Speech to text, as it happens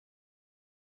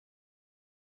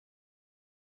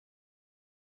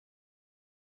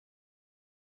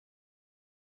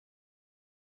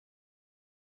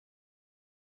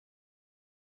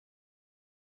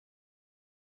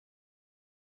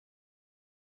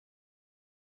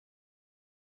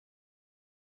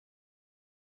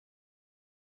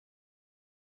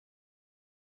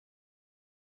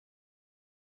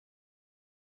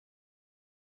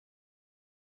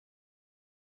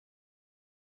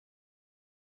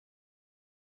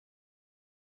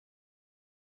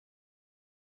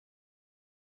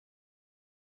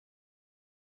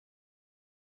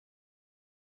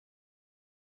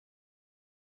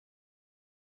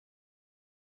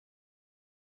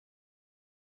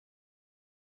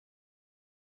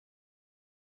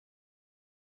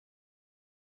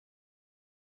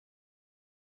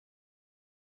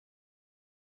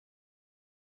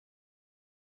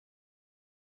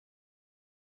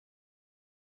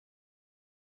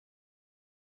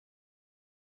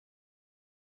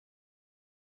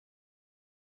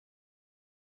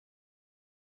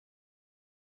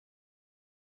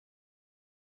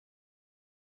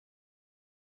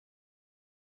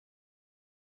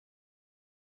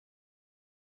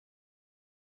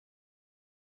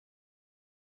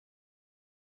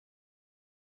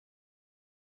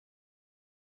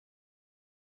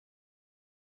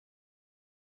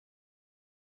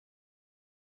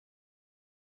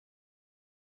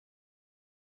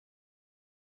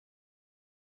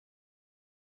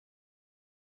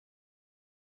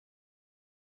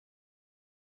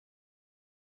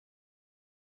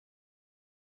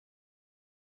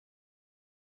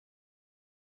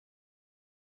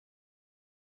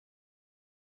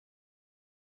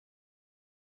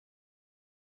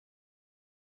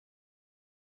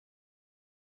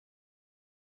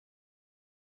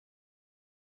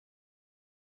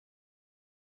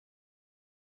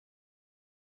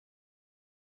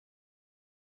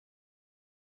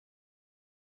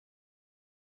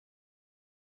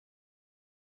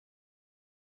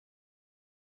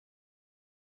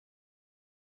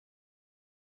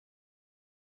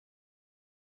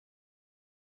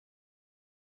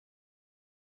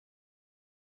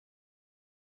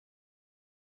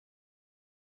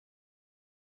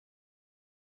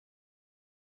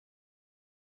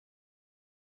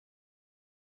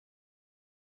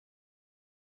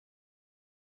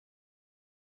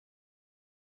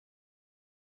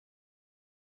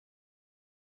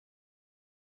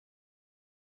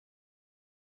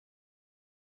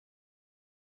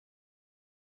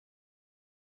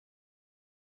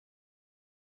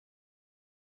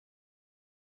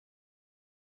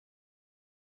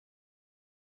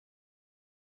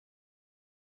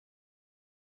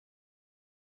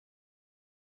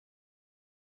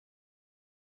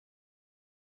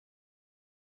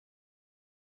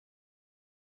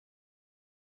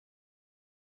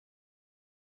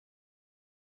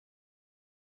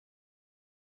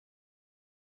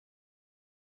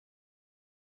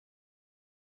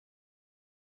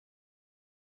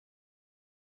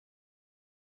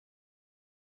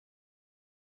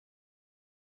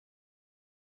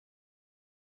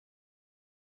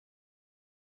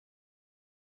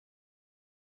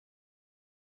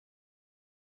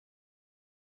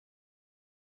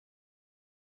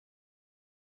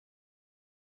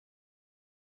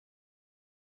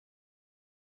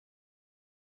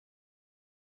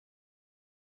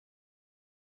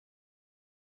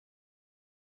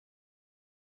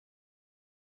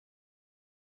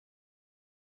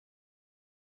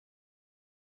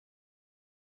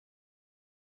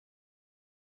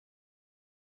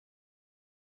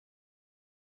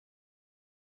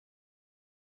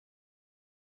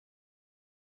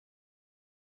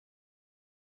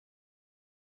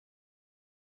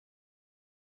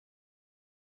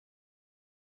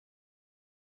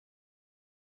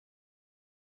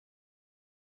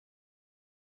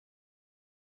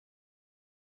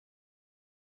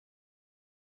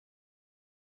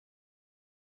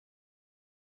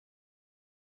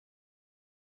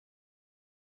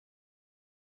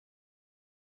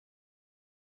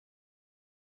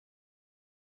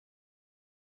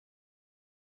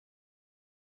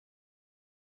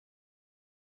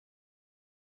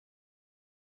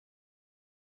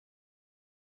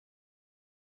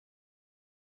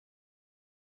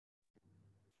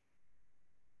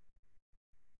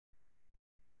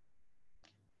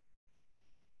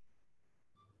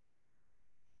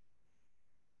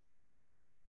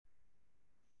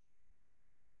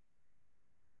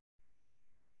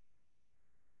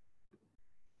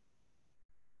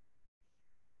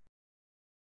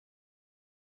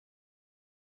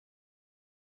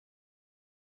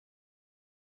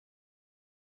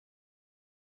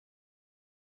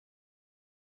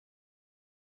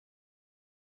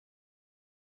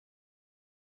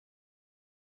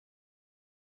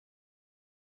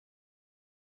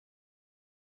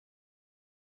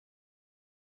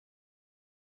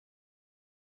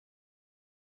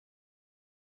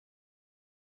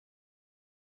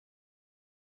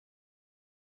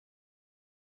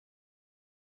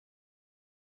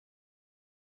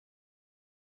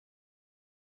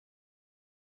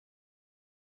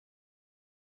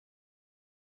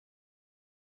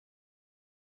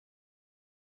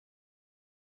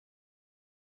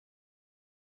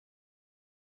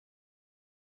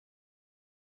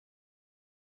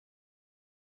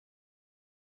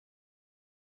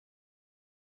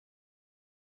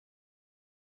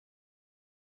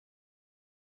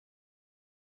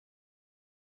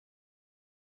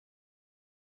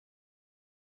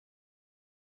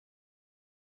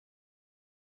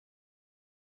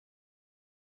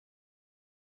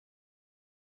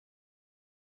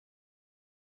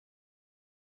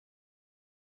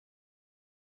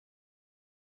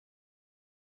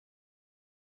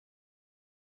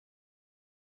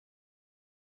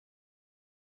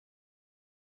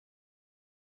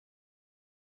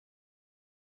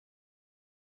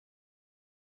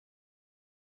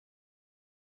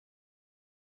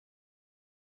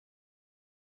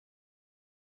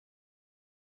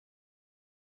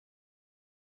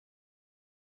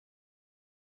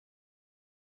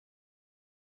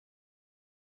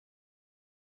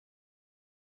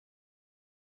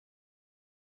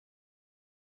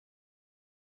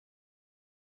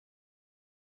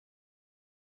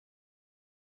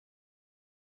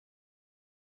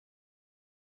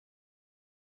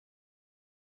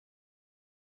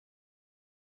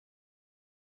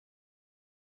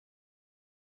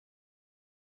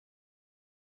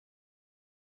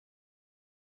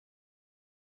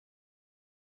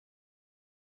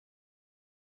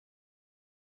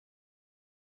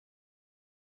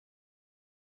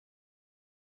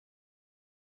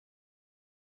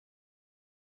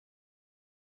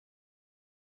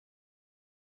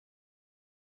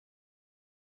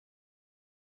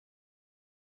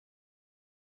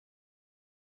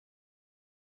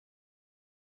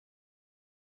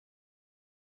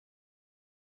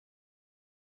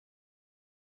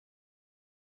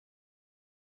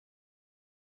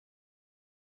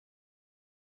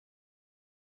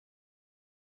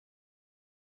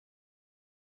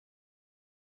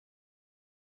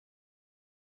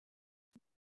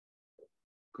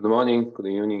Good morning, good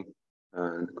evening,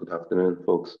 and good afternoon,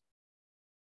 folks.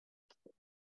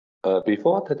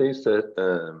 Before today's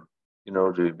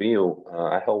review,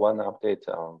 I have one update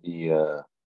on the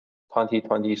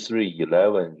 2023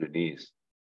 11 release.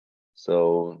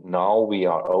 So now we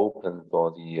are open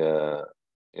for the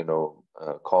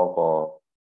call for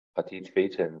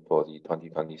participation for the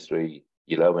 2023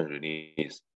 11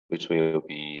 release, which will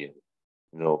be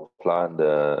planned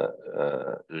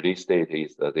release date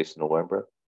is this November.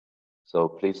 So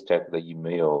please check the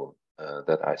email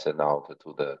that I sent out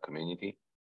to the community.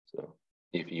 So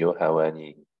if you have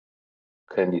any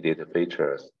candidate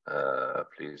features,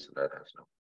 please let us know.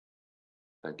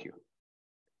 Thank you.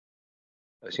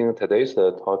 I think today's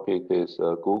topic is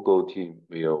Google team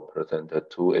will present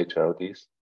two HLDs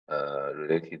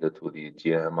related to the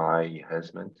GMI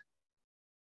enhancement.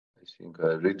 I think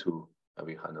Ritu, I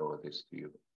will hand over this to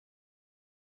you.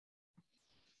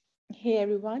 Hey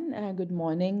everyone, good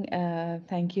morning.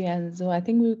 Thank you, Enzo. I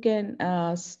think we can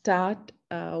start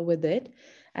with it.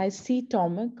 I see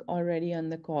Tomek already on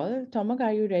the call. Tomek,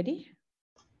 are you ready?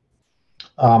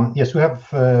 Yes, we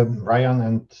have Ryan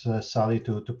and Sally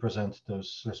to present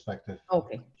those respective.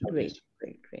 Okay, great.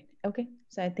 Okay,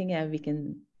 so I think we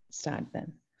can start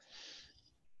then.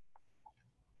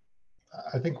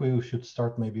 I think we should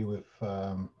start maybe with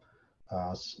Ryan,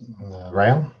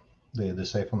 the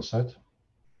safe on site.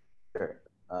 Sure.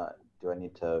 Do I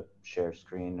need to share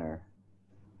screen or?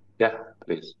 Yeah,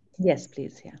 please. Yes,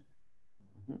 please. Yeah.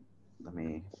 Let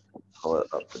me pull it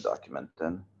up the document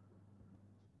then.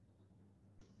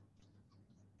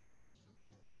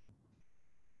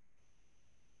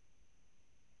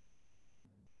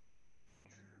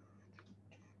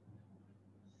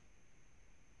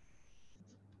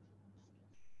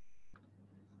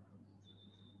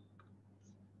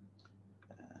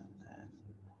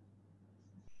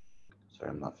 Sorry,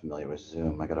 I'm not familiar with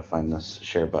Zoom. I gotta find this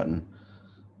share button.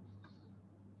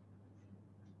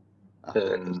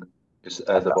 And it's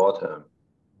at the bottom.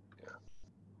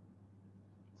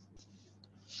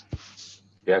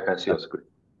 Yeah, I can see your screen.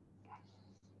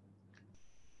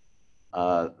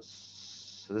 So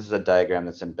this is a diagram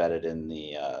that's embedded in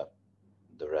the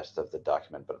rest of the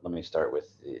document, but let me start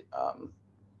with the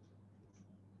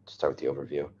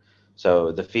overview.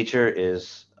 So the feature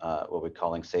is what we're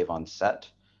calling save on set,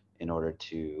 in order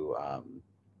to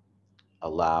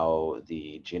allow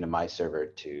the GNMI server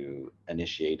to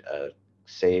initiate a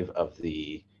save of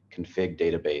the config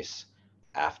database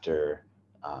after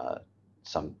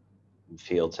some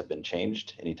fields have been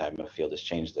changed. Anytime a field is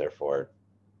changed, therefore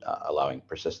allowing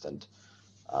persistent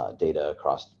data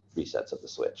across resets of the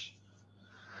switch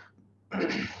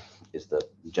is the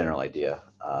general idea.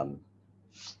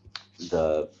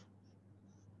 The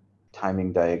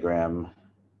timing diagram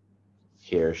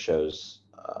here shows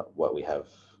what we have.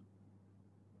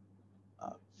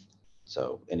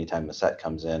 So anytime a set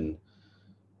comes in,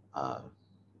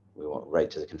 we won't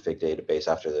write to the config database.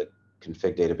 After the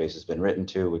config database has been written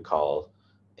to, we call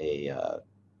a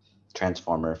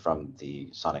transformer from the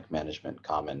SONiC management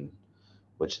common,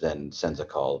 which then sends a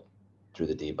call through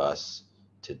the dbus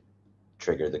to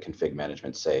trigger the config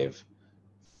management save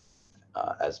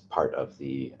as part of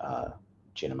the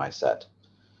GNMI set.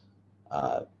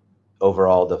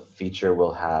 Overall, the feature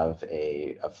will have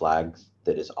a flag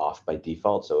that is off by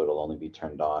default, so it'll only be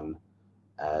turned on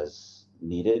as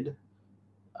needed.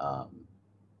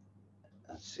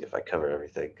 Let's see if I cover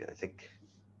everything. I think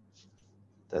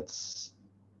that's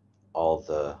all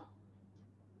the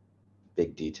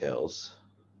big details.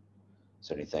 Is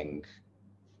there anything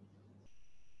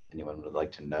anyone would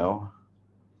like to know?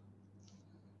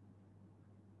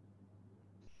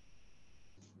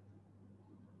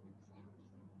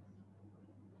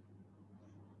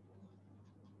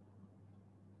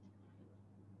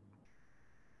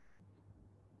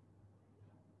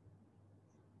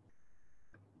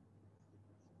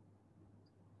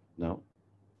 No.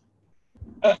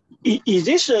 Is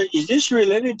this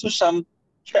related to some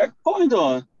checkpoint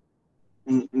or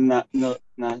not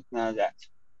that?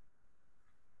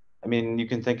 I mean, you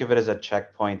can think of it as a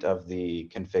checkpoint of the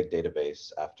config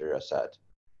database after a set.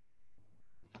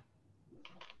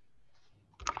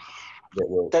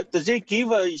 Does it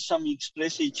give some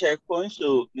explicit checkpoint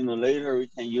so later we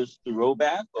can use the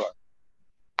rollback or?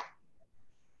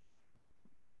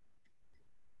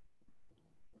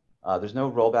 There's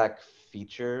no rollback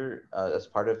feature as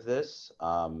part of this.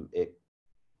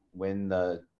 When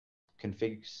the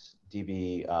configs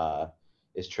db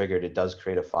is triggered, it does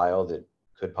create a file that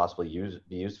could possibly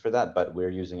be used for that, but we're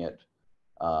using it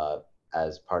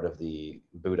as part of the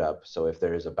boot up. So if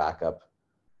there is a backup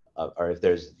or if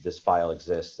there's this file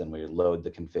exists, then we load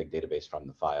the config database from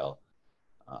the file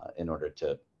in order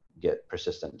to get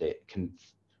persistent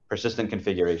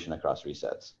configuration across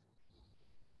resets.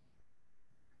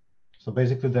 So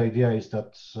basically the idea is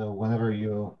that whenever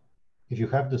if you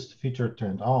have this feature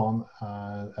turned on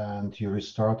and you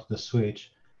restart the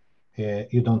switch,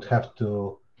 you don't have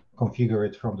to configure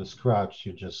it from the scratch.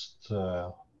 You just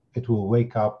it will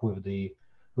wake up with the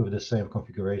same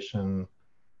configuration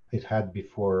it had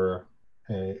before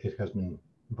it has been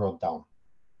brought down.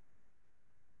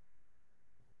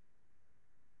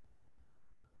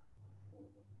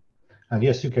 And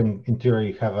yes, you can, in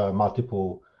theory, have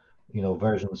multiple,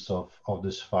 versions of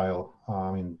this file.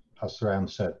 I mean, as Ryan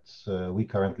said, we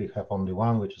currently have only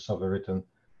one, which is overwritten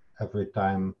every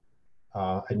time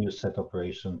a new set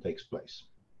operation takes place.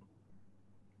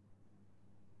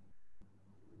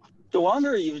 So I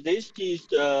wonder if this is,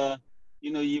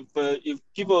 if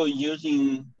people are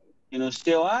using,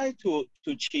 CLI to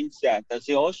change that, does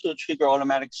it also trigger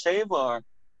automatic save, or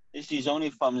this is only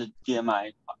from the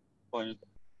GMI, or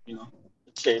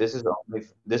save?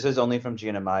 This is only from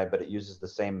GNMI, but it uses the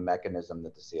same mechanism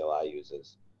that the CLI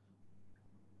uses.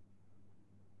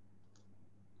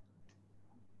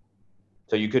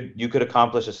 So you could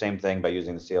accomplish the same thing by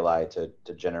using the CLI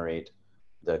to generate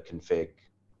the config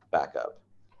backup.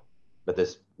 But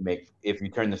if you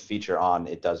turn the feature on,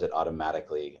 it does it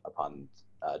automatically upon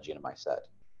GNMI set.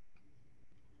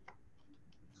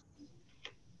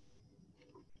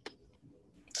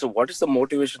 So what is the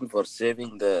motivation for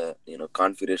saving the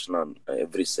configuration on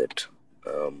every set?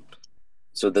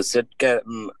 So the set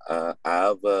can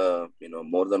have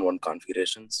more than one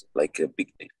configurations. Like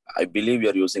I believe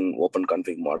you're using open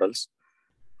config models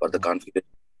for the configuration.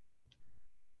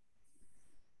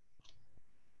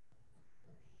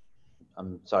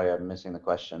 I'm sorry, I'm missing the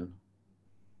question.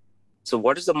 So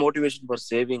what is the motivation for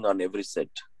saving on every set?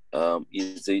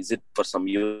 Is it for some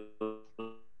use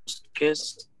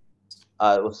case?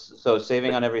 So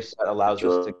saving on every set allows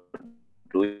us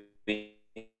to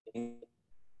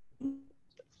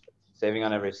saving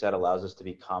on every set allows us to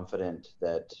be confident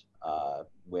that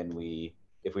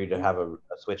if we have a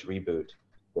switch reboot,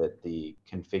 that the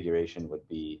configuration would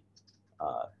be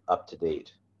up to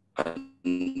date.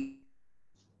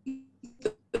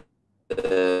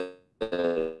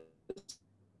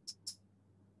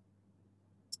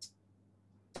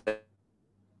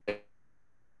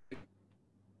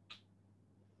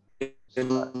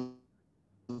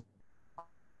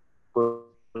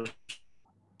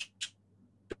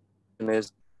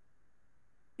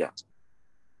 Yeah.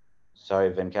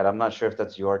 Sorry, Venkat, I'm not sure if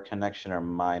that's your connection or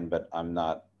mine, but I'm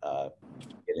not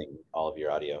getting all of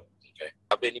your audio. Okay.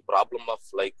 Have any problem of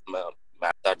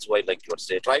that's why you were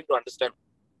saying, trying to understand.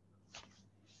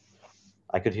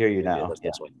 I could hear you now.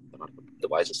 That's why the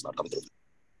voice is not coming through.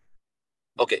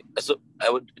 Okay, so I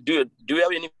would do you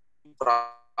have any problem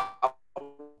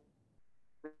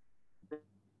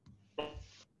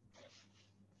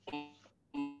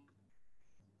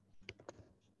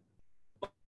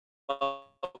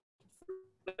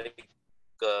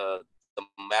the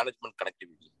management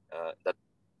connectivity that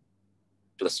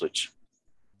to the switch?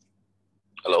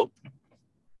 Hello?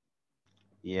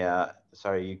 Yeah,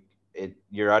 sorry,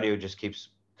 your audio just keeps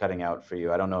cutting out for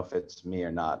you. I don't know if it's me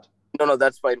or not. No,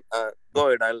 that's fine. Go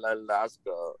ahead. I'll ask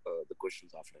the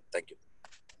questions after. Thank you.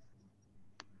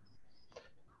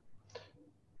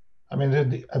 I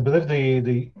mean, I believe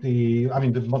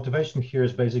the motivation here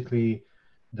is basically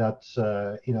that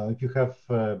if you have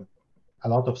a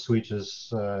lot of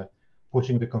switches,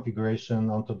 pushing the configuration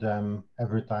onto them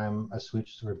every time a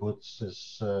switch reboots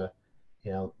is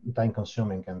time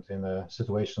consuming, and in a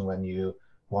situation when you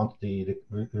want the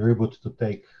reboot to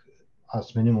take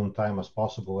as minimum time as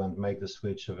possible and make the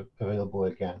switch available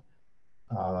again,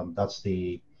 that's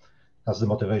the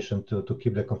motivation to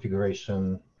keep the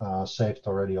configuration saved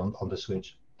already on the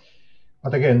switch.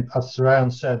 But again, as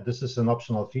Ryan said, this is an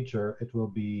optional feature. It will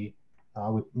be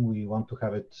we want to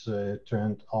have it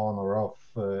turned on or off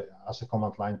as a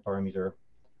command line parameter.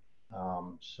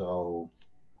 So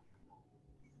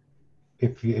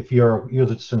if your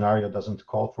usage scenario doesn't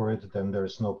call for it, then there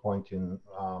is no point in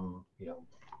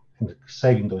in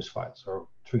saving those files or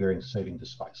triggering saving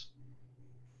these files.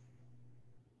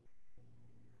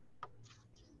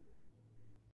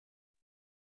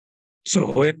 So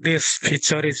when this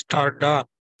feature is turned on,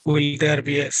 will there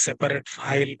be a separate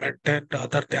file maintained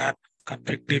other than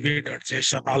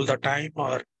config.db.json all the time,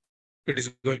 or it is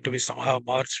going to be somehow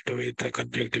merged with the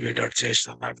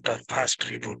config.db.json after fast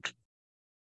reboot?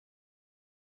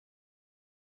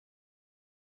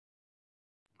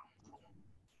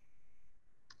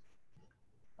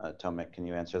 Tomek, can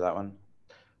you answer that one?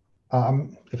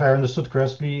 If I understood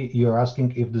correctly, you're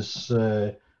asking if this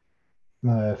file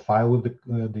with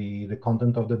the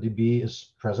content of the DB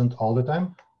is present all the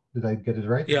time. Did I get it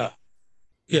right? Yeah.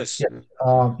 Yes. Yes.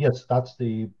 Yes, that's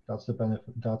the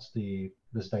benefit. That's the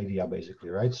idea basically,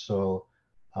 right? So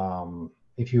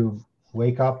if you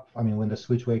wake up, I mean, when the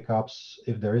switch wakes up,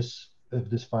 if this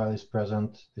file is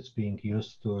present, it's being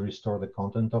used to restore the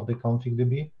content of the config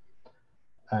DB,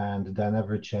 and then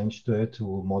every change to it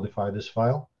will modify this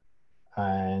file.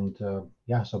 And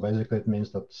yeah, so basically it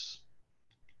means that,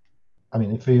 I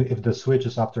mean, if the switch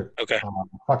is after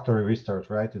factory restart,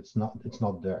 right, it's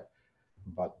not there,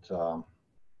 but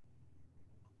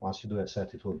once you do a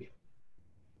set, it will be.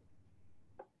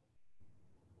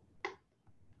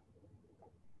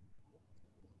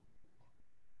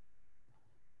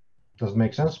 Does it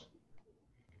make sense?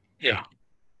 Yeah.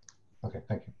 Okay,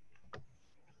 thank you.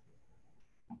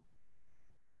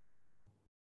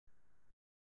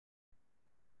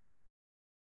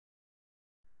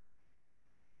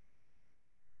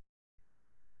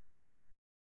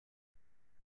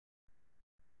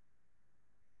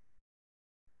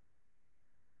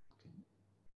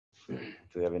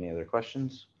 Do we have any other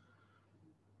questions?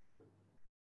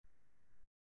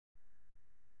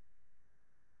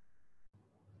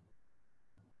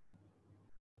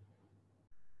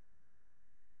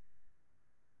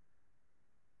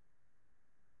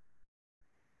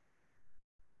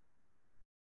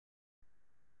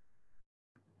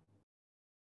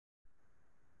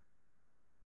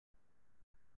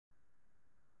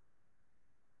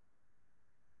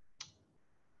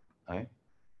 All right.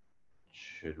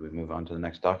 Should we move on to the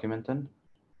next document then?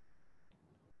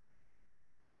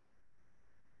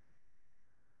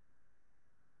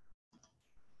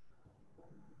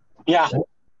 Yeah.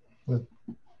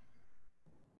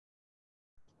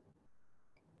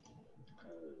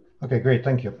 Okay, great,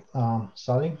 thank you.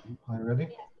 Sally, are you ready?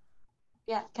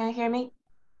 Yeah, can you hear me?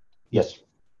 Yes.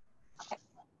 Okay.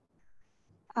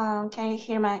 Can you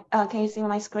hear my? Can you see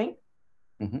my screen?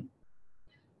 Mm-hmm.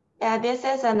 Yeah, this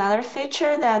is another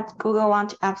feature that Google want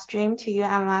to upstream to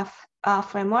UMF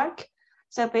framework.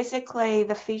 So basically,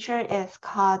 the feature is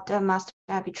called master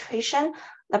arbitration.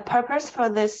 The purpose for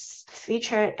this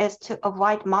feature is to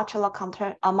avoid multiple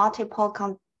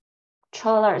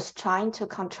controllers trying to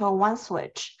control one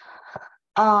switch.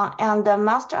 And the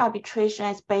master arbitration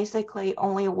is basically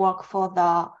only work for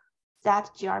the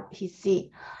ZgRPC.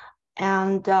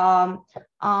 And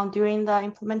during the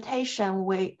implementation,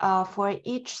 for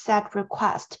each set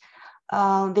request,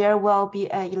 there will be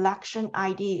an election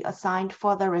ID assigned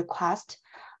for the request.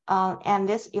 And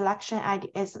this election ID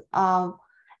is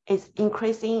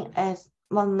increasing, is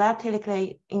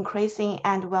monetarily increasing,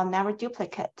 and will never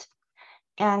duplicate.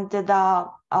 And the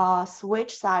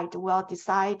switch side will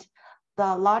decide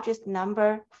the largest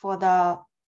number for the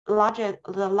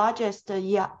largest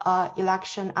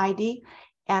election ID,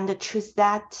 and choose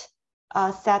that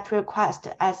set request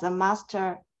as a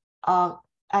master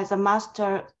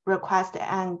request,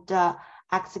 and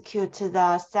execute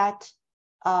the set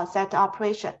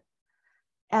operation.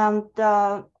 And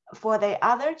for the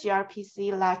other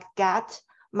gRPC like GET,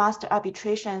 master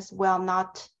arbitrations will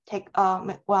not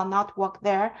work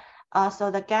there.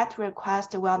 So the GET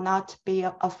request will not be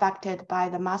affected by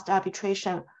the master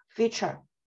arbitration feature.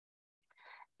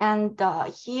 And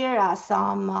here are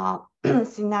some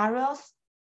scenarios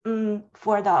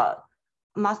for the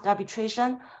master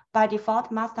arbitration. By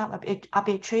default, master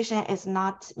arbitration is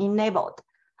not enabled.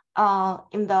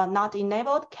 In the not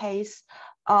enabled case,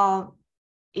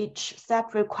 each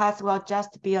set request will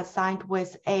just be assigned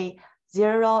with a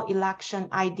 0 election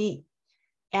ID.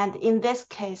 And in this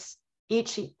case,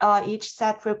 each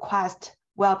set request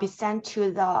will be sent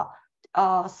to the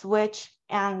switch,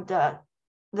 and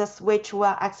the switch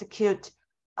will execute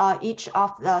each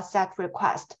of the set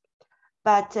requests.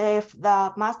 But if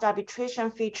the master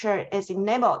arbitration feature is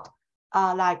enabled,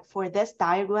 like for this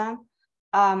diagram,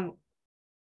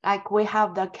 like we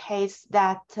have the case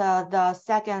that the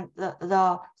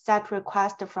set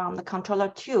request from the controller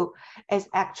 2 is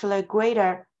actually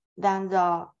greater than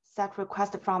the set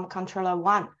request from controller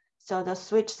 1. So the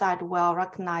switch side will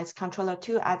recognize controller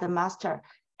 2 as the master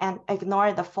and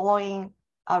ignore the following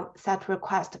set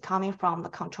request coming from the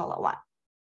controller 1.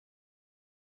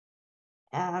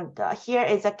 And here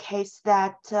is a case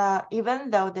that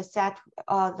even though the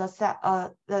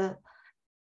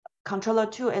controller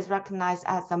 2 is recognized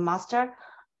as the master,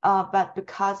 but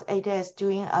because it is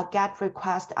doing a GET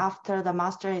request after the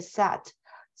master is set,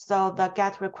 so the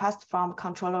GET request from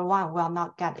controller 1 will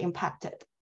not get impacted.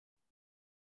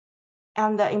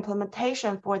 And the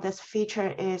implementation for this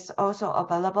feature is also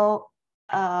available.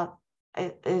 Also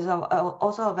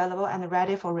available and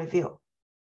ready for review.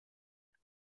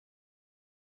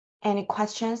 Any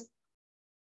questions?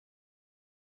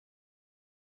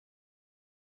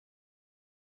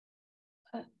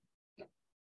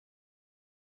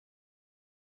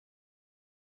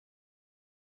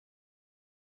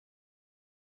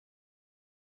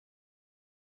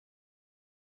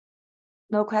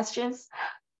 No questions?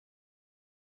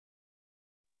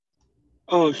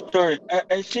 Oh, sorry.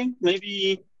 I think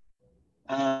maybe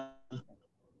the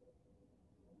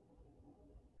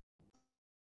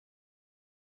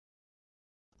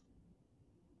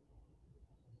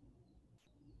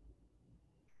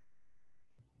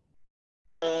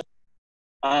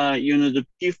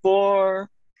P4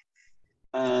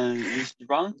 is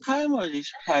runtime or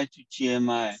is tied to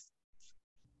GMI?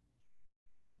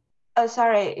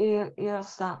 Sorry,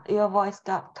 your voice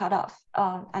got cut off.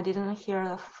 I didn't hear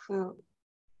the full.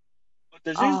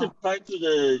 Does this apply to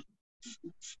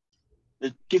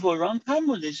the P4 runtime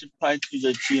or does it apply to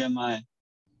the GMI?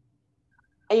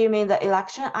 You mean the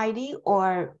election ID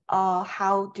or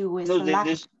how do we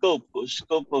select? No, the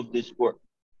scope of this work.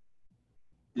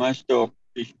 Master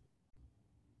operation.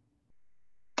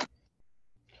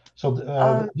 So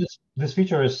this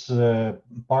feature is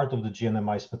part of the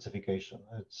GNMI specification.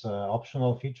 It's an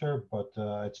optional feature, but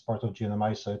it's part of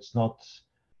GNMI, so it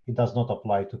does not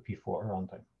apply to P4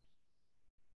 runtime.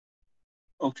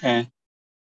 Okay.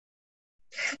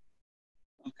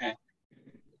 Okay.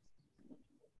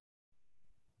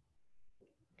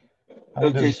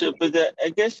 Okay. So, but I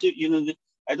guess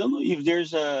I don't know if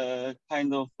there's a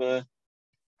kind of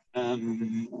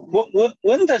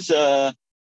when does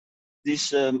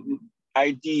this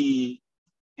ID,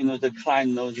 the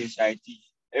client knows this ID.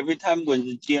 Every time when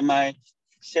the GMI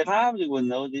set up, they will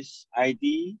know this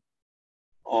ID,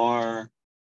 or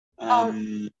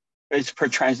it's per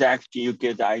transaction you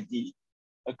get the ID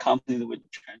accompanied with the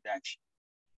transaction.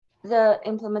 The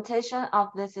implementation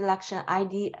of this election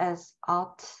ID is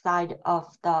outside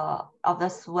of the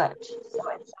switch, so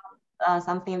it's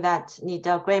something that needs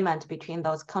agreement between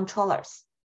those controllers.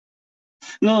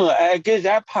 No, I get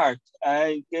that part.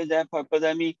 But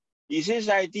I mean, is this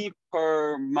ID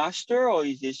per master or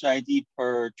is this ID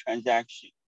per transaction?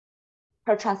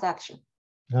 Per transaction.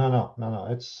 No.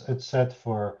 It's set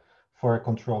for a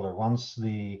controller. Once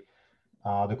the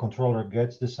controller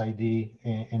gets this ID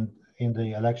in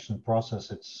the election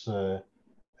process, it's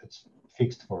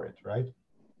fixed for it, right?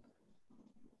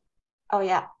 Oh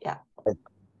yeah.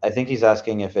 I think he's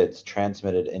asking if it's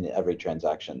transmitted in every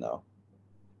transaction, though.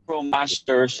 From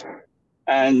masters,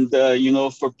 and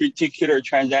for particular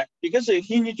transaction, because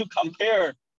he need to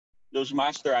compare those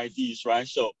master IDs, right?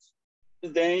 So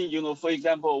then for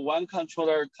example, one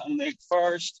controller connect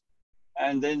first,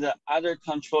 and then the other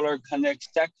controller connect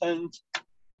second.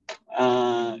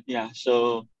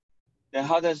 So then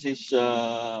how does this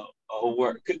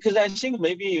work? Because I think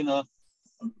maybe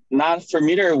not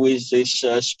familiar with this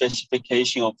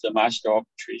specification of the master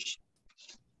arbitration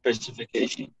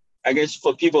specification. I guess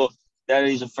for people that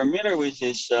is familiar with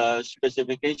this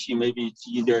specification, maybe it's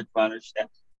easier to understand.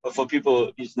 But for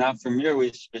people who's not familiar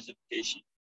with specification,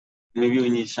 maybe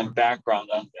we need some background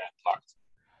on that part.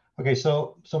 Okay,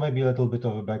 so maybe a little bit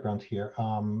of a background here.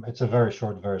 It's a very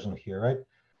short version here, right?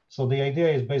 So the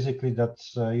idea is basically that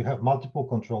you have multiple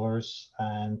controllers,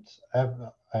 and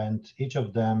each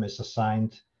of them is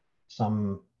assigned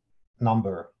some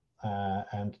number,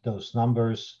 and those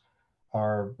numbers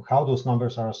how those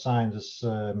numbers are assigned is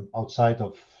outside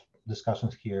of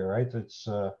discussions here, right? It's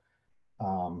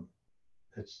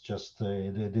just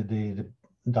the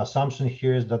assumption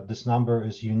here is that this number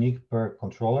is unique per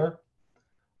controller,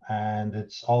 and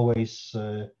it's always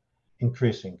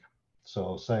increasing.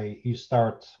 So say you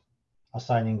start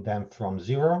assigning them from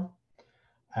 0,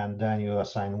 and then you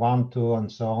assign 1, 2,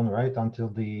 and so on, right, until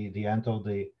the end of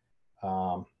the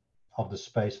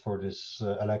space for this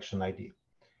election ID.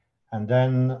 And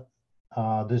then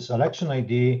this election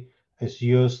ID is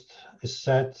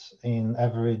set in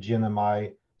every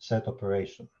GNMI set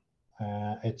operation.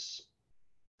 It's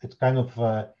kind of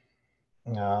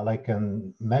like a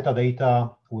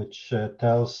metadata which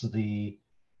tells the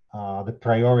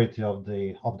priority of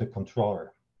the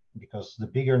controller, because the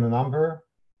bigger the number,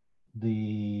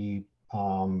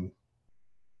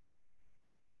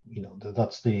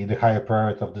 that's the higher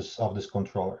priority of this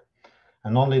controller.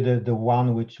 And only the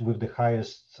one with the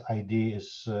highest ID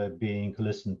is being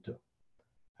listened to,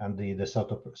 and the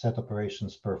set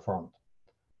operations performed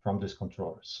from this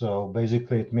controller. So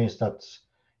basically, it means that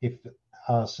if,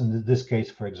 as in this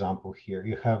case, for example, here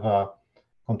you have a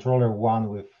controller 1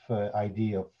 with ID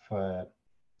of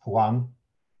 1,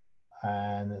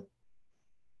 and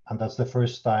that's the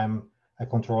first time a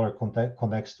controller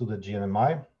connects to the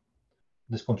GNMI.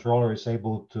 This controller is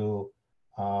able to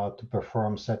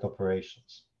perform set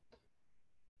operations.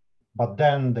 But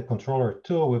then the controller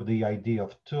 2 with the ID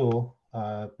of 2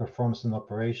 performs an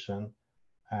operation,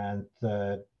 and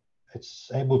it's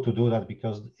able to do that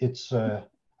because its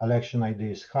election ID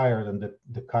is higher than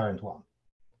the current one.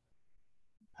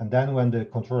 And then when the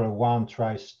controller 1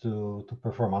 tries to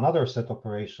perform another set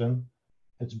operation,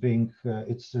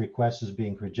 its request is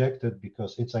being rejected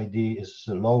because its ID is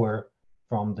lower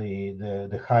from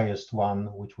the highest one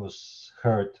which was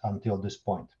heard until this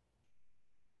point,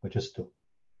 which is 2.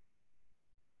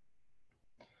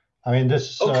 I mean, this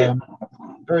is Okay.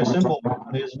 very simple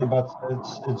mechanism, but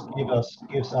it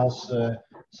gives us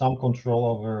some control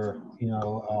over,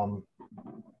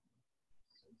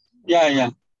 Yeah,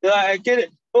 I get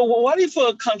it. But what if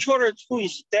controller 2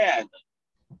 is dead?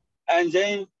 And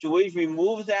then do we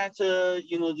remove that,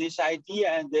 this idea?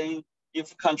 And then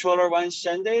if controller 1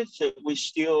 send it, we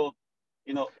still,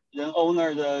 then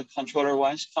honor the controller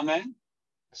 1's command?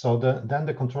 So then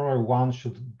the controller 1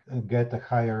 should get a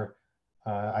higher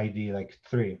ID, like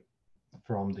 3,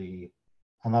 from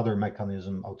another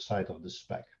mechanism outside of the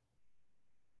spec.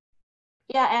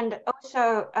 Yeah, and also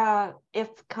if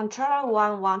controller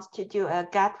 1 wants to do a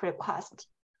GET request,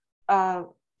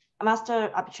 master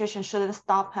arbitration shouldn't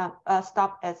stop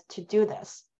it to do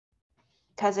this,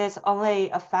 because it's only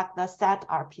affect the set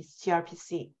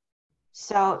gRPC.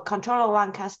 So controller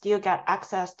 1 can still get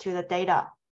access to the data,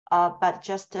 but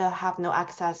just have no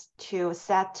access to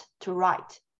set to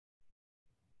write.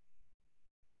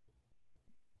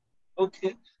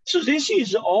 Okay, so this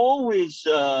is always,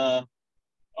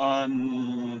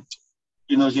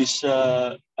 this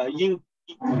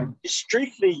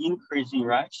strictly increasing,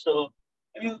 right? So,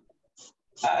 I mean,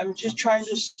 I'm just trying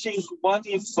to think, what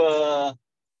if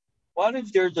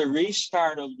there's a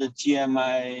restart of the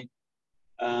GMI,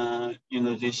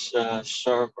 this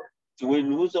server? Do we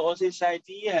lose all this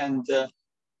ID, and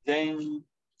then,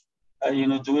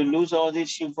 do we lose all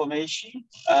this information?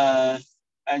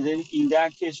 And then in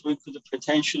that case, we could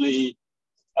potentially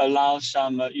allow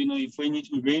some, if we need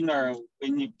to relearn,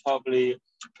 we need probably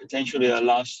potentially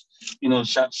allow,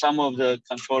 some of the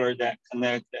controller that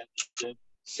connect and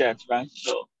set, right?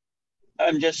 So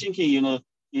I'm just thinking,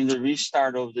 in the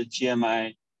restart of the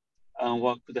GMI,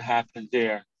 what could happen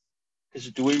there?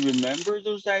 Because do we remember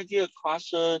those ideas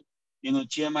across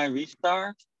GMI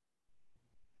restart?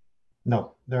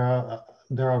 No,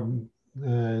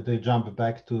 they jump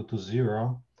back to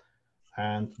 0,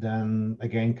 and then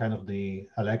again, kind of the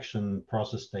election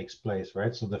process takes place,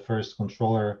 right? So the first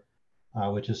controller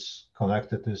which is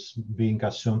connected is being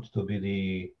assumed to be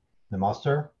the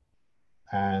master,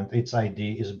 and its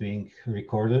ID is being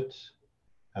recorded.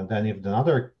 And then if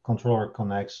another controller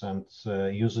connects and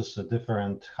uses a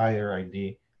different higher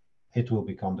ID, it will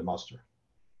become the master.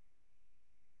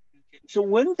 So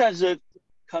when does the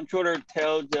controller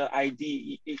tell the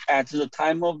ID? At the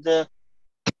time of the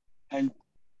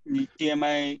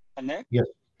GMI connect? Yes,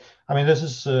 I mean, this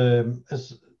is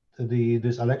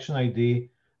this election ID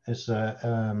is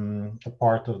a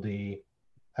part of the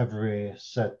every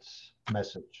set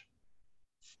message.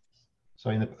 So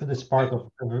it's part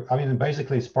of,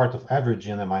 basically it's part of every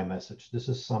GNMI message. This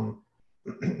is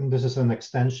this is an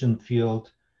extension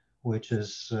field which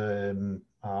is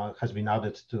has been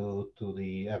added to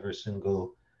the every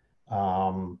single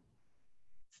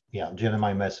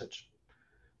GNMI message.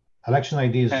 Election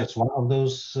ID is just one of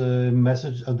those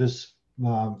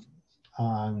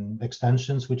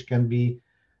extensions which can be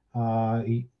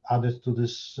added to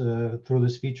this through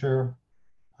this feature,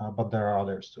 but there are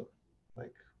others too.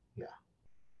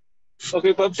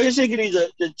 Okay, but basically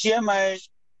the GMI,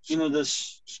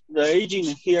 the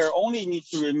agent here only needs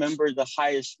to remember the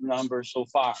highest number so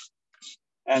far,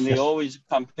 and they always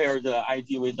compare the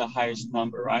ID with the highest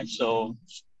number, right? So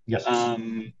yes.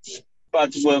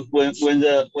 But when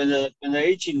the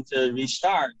agent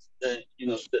restarts, the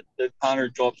counter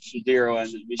drops to 0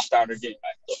 and restart again,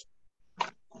 right? So,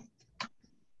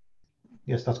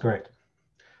 yes, that's correct.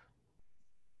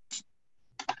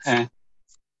 Okay.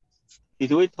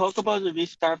 Did we talk about the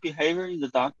restart behavior in the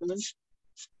document?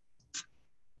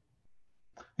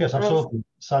 Yes, absolutely.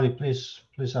 Sally, please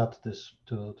add this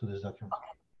to this document.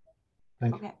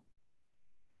 Thank you.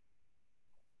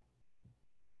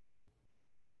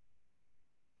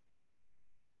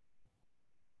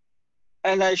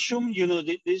 And I assume,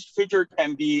 this feature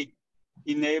can be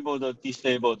enabled or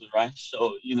disabled, right?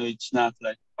 So, it's not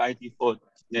like by default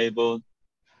enabled,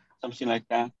 something like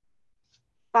that.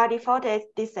 By default, it's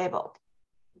disabled.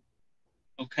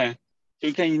 Okay. So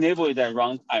you can enable it at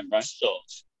runtime, right? So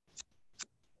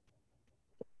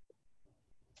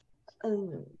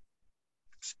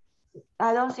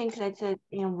I don't think it's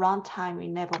in runtime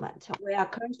enablement. We are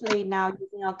currently now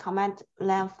using a command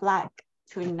line flag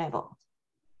to enable.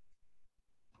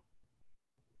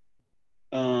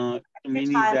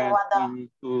 Meaning that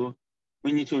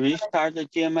we need to restart the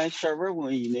GMI server when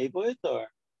we enable it, or?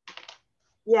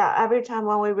 Yeah, every time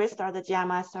when we restart the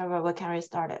GMI server, we can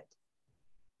restart it.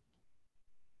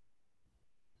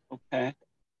 Okay.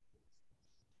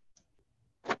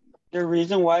 The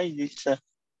reason why this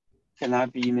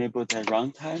cannot be enabled at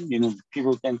runtime,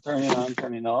 people can turn it on,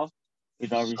 turn it off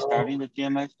without restarting the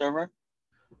GMI server.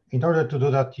 In order to do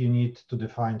that, you need to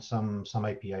define some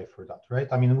API for that, right?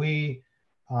 I mean, we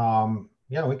can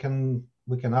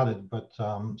add it, but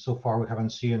so far we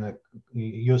haven't seen a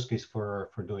use case for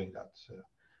doing that. So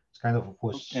it's kind of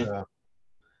was okay.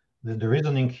 The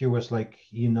reasoning here was like,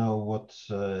 what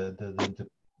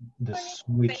the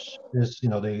switch is,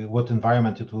 what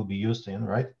environment it will be used in,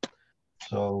 right?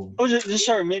 So. Oh,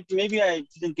 sorry, maybe I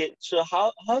didn't get. So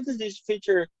how does this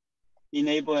feature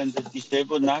enable and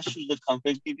disable not through the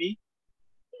config DB?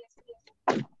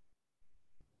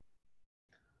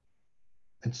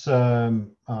 It's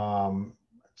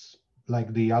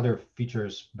like the other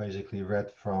features basically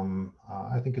read from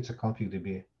I think it's a config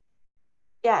DB.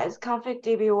 Yeah, it's config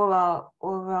DB. We will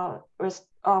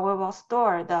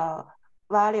store the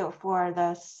value for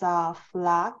this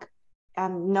flag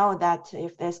and know that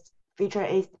if this feature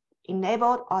is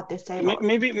enabled or disabled.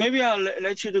 Maybe I'll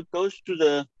let you to go through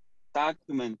the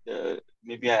document.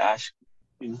 Maybe I ask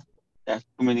that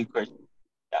too many questions.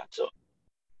 Yeah, so.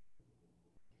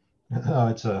 Oh,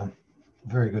 it's a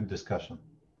very good discussion.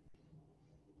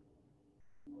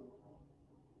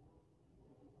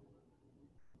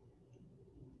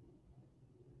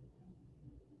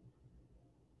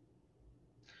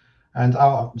 And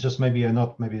just maybe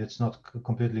it's not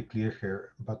completely clear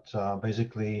here, but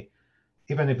basically,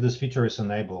 even if this feature is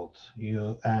enabled,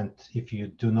 if you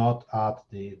do not add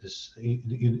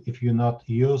if you not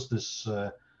use this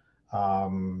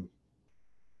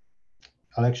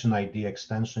election ID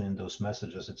extension in those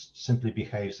messages, it simply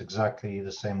behaves exactly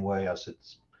the same way as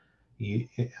as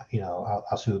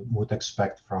you would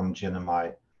expect from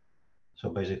GNMI. So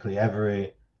basically,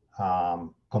 every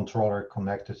controller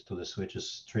connected to the switch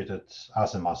is treated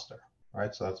as a master,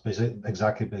 right? So that's basically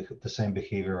exactly the same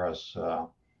behavior as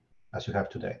you have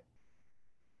today.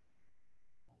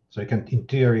 So you can, in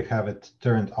theory, have it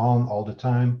turned on all the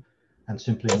time and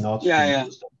simply not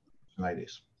use the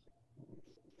IDs.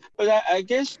 But I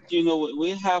guess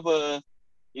we have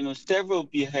several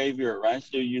behavior, right?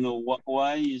 So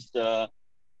one is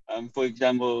for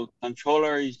example,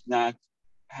 controller is not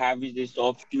having this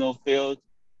optional field,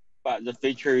 but the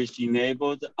feature is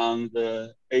enabled on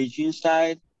the agent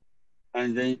side.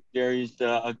 And then there is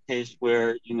a case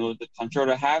where, the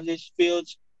controller have these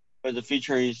fields, but the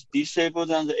feature is disabled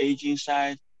on the agent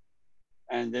side.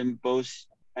 And then there's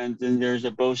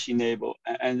a both enable.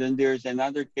 And then there's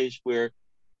another case where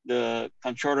the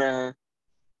controller,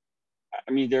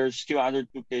 there's still other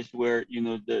two cases where,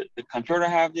 the controller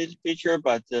have this feature,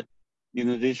 but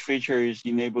this feature is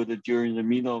enabled during the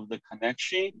middle of the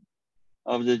connection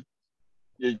of in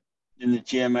the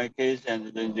GMI case,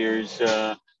 and then there's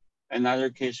another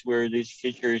case where this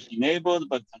feature is enabled,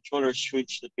 but controller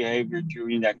switch the behavior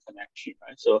during that connection,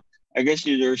 right? So I guess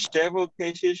there are several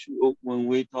cases when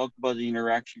we talk about the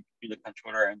interaction between the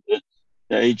controller and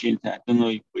the agent. I don't know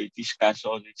if we discuss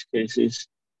all these cases.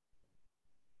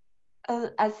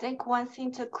 I think one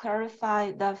thing to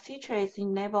clarify, the feature is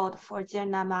enabled for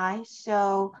GNMI.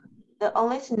 So the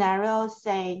only scenario,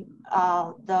 say,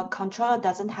 the controller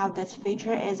doesn't have this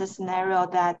feature is a scenario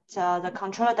that the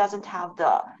controller doesn't have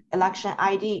the election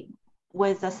ID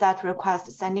with the set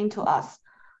request sending to us.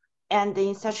 And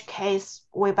in such case,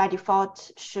 we by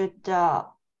default should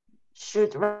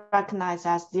recognize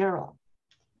as 0.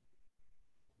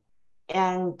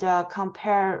 And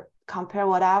compare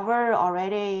whatever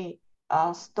already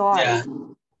stored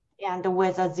and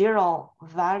with a 0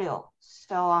 value.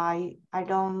 So I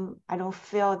don't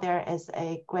feel there is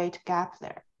a great gap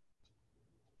there.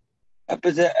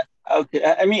 But okay,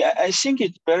 I think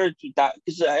it's better to that,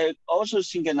 because I also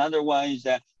think another one is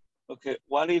that, okay,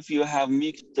 what if you have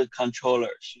mixed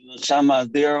controllers? Some are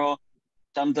 0,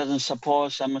 some doesn't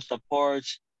support, some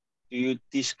supports. Do you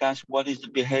discuss what is the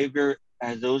behavior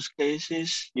at those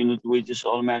cases? Do we just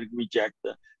automatically reject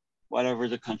whatever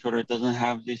the controller doesn't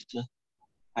have this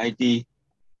ID?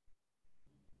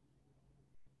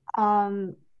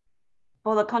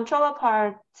 For the controller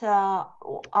part,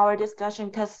 our discussion,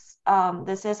 because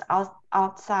this is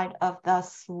outside of the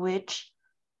switch,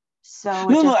 so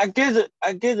no, I get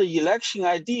the election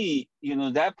ID. You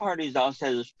know, that part is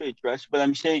outside the switch, right? But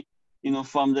I'm saying, you know,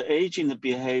 from the agent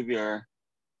behavior,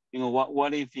 you know,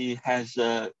 what if he has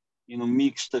you know,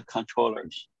 mixed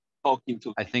controllers talking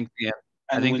to? I think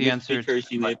the answer is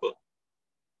enabled.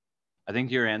 I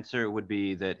think your answer would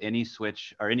be that any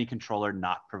switch or any controller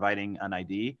not providing an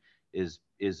ID is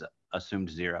assumed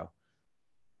 0.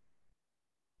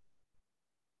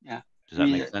 Yeah. Does that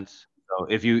make sense? So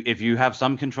if you have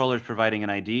some controllers providing an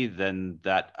ID, then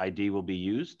that ID will be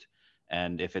used.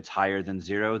 And if it's higher than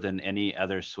 0, then any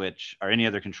other switch or any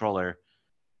other controller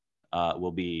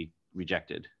will be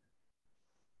rejected.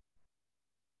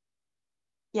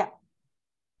 Yeah.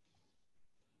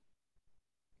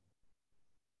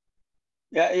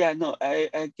 Yeah, no,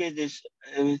 I get this.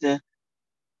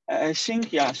 I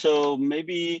think, yeah, so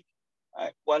maybe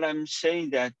what I'm saying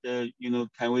that, you know,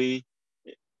 can we,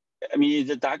 I mean,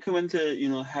 the document, you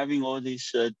know, having all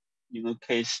this, you know,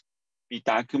 case be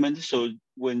documented. So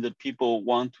when the people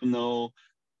want to know,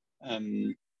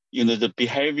 you know, the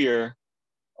behavior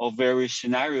of various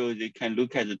scenarios, they can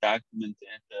look at the document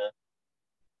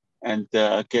and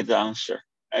get the answer.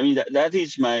 I mean, that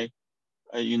is my,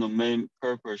 you know, main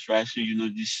purpose, right? So, you know,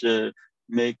 this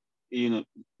make, you know,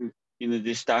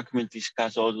 this document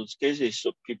discuss all those cases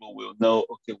so people will know,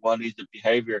 okay, what is the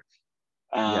behavior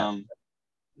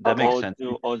that makes sense.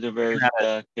 All the various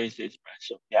cases, right?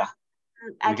 So, yeah.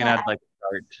 We can add like a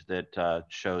chart that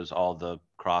shows all the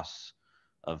cross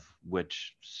of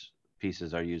which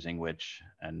pieces are using which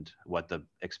and what the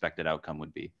expected outcome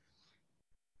would be.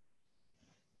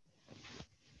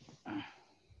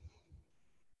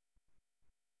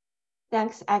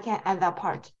 Thanks. I can add that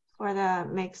part for the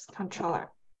mixed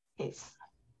controller case.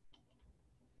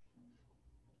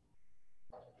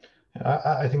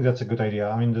 I think that's a good idea.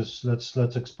 I mean, let's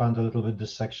expand a little bit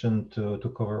this section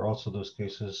to cover also those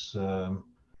cases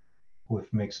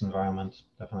with mixed environment.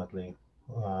 Definitely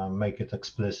make it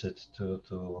explicit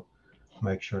to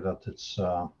make sure that it's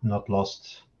not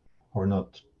lost or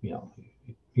not. You know,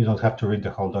 you don't have to read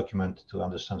the whole document to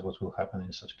understand what will happen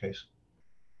in such case.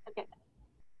 Okay.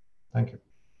 Thank you.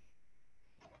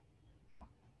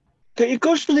 Okay, it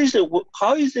goes to this.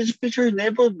 How is this feature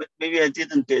enabled? Maybe I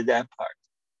didn't get that part.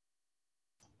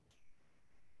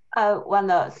 When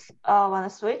the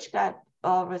switch got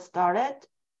restarted,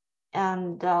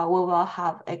 and we will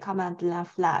have a command line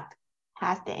flag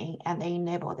testing and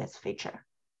enable this feature.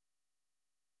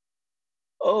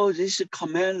 Oh, this is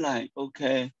command line.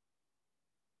 Okay.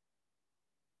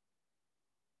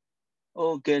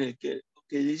 Oh, get it. Okay,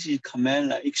 this is command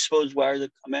line. Expose via the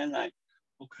command line.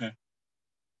 Okay.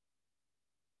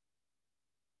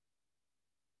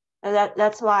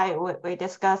 That's why we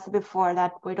discussed before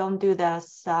that we don't do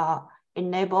this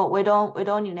enable. We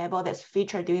don't enable this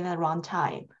feature during the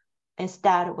runtime.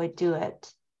 Instead, we do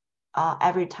it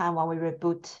every time when we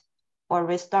reboot or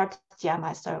restart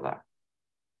GMI server.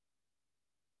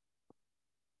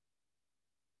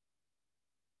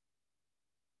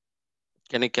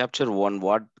 Can you capture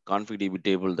what config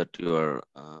table that you are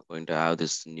going to have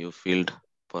this new field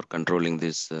for controlling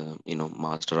this, you know,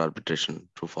 master arbitration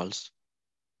true false?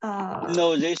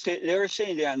 No, they're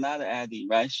saying they are not adding,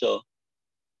 right? So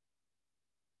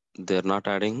they're not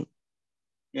adding.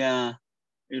 Yeah,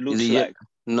 it looks like.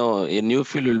 No, a new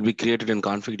field will be created in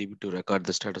config to record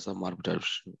the status of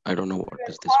arbitration. I don't know what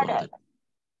is this one. Then.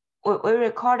 We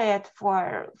record it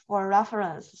for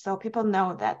reference, so people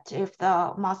know that if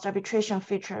the master arbitration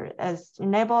feature is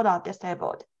enabled or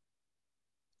disabled.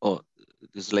 Oh,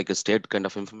 this is like a state kind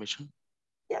of information?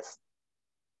 Yes.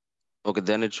 Okay,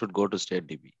 then it should go to state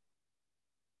DB.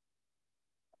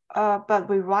 But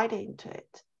we write into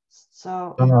it.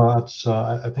 So no, it's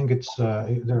I think it's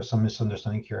there's some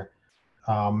misunderstanding here.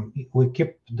 We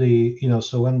keep the, you know,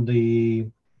 so when the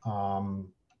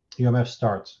UMF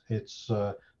starts, it's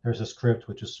there's a script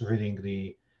which is reading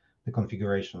the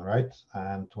configuration, right?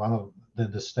 And one of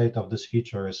the state of this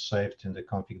feature is saved in the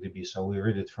config DB, so we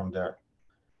read it from there.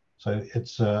 So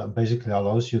it's basically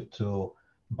allows you to,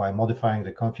 by modifying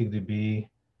the config DB,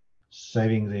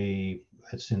 saving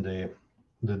it's in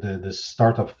the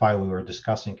startup file we were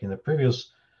discussing in the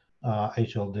previous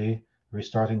HLD,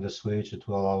 restarting the switch, it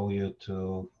will allow you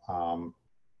to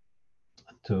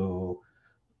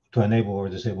enable or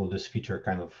disable this feature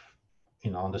kind of, you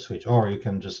know, on the switch, or you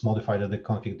can just modify the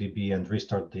config DB and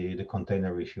restart the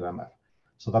container with UMF.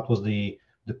 So that was the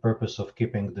purpose of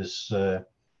keeping this the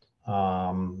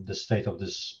state of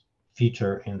this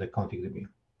feature in the config DB.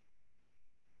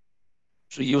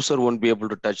 So user won't be able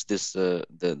to touch this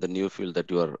the new field that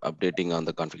you are updating on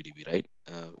the config.db, right?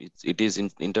 It is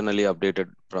internally updated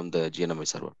from the GNMI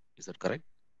server. Is that correct?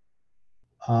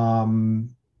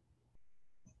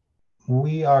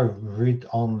 We are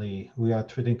read-only. We are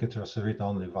treating it as a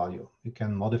read-only value. You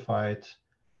can modify it,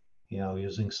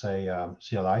 using say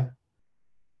CLI,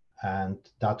 and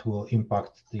that will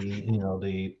impact the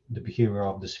the behavior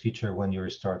of this feature when you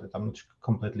restart it. I'm not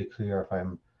completely clear if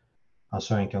I'm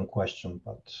answering your question,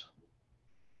 but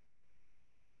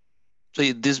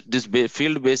so this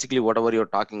field, basically whatever you're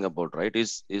talking about, right,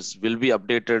 is will be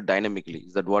updated dynamically.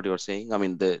 Is that what you're saying? I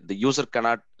mean, the user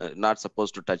cannot not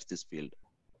supposed to touch this field,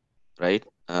 right?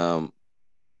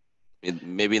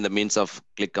 Maybe in the means of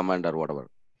click command or whatever.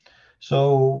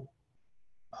 So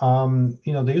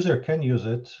the user can use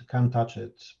it, can touch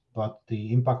it, but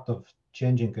the impact of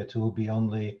changing it will be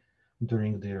only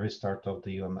during the restart of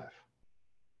the UMF.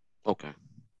 Okay.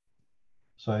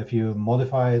 So if you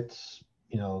modify it,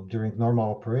 during normal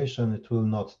operation, it will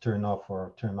not turn off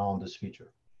or turn on this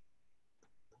feature.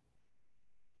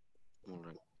 All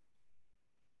right.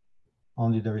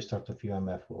 Only the restart of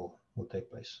UMF will take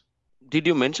place. Did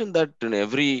you mention that in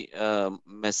every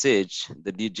message,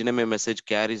 the GNMI message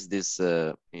carries this,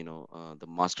 the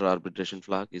master arbitration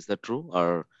flag? Is that true?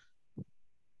 Or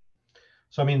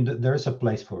so, I mean, there is a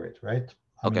place for it, right?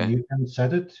 I mean, you can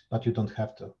set it, but you don't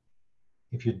have to.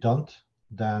 If you don't,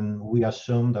 then we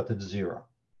assume that it's 0.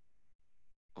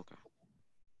 Okay.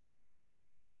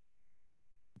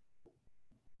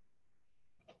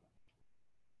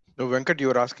 No, Venkat, you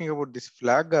were asking about this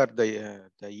flag or the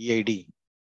EID?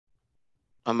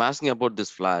 I'm asking about this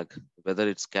flag, whether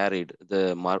it's carried,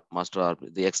 the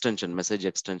the extension, message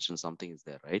extension, something is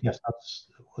there, right? Yes, that's,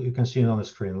 you can see it on the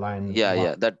screen line.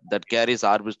 Yeah, that carries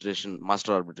arbitration,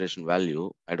 master arbitration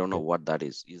value. I don't know what that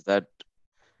is. Is that,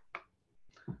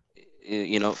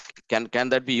 can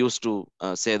that be used to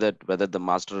say that whether the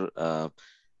master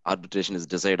arbitration is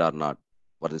decided or not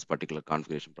for this particular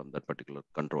configuration from that particular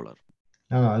controller?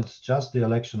 No, it's just the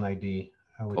election ID,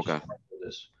 which Okay. is part of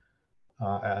this,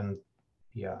 and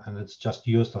it's just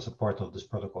used as a part of this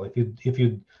protocol. If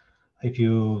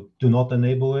you do not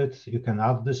enable it, you can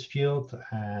add this field,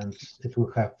 and it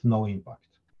will have no impact.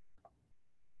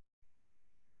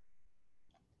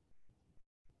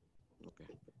 Okay.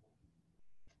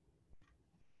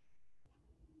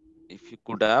 If you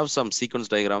could have some sequence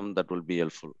diagram, that will be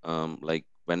helpful. Like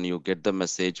when you get the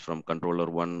message from controller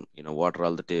 1, what are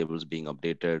all the tables being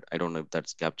updated? I don't know if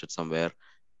that's captured somewhere.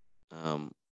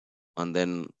 And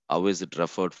then how is it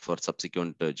referred for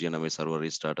subsequent GNMI server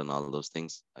restart and all those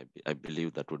things? I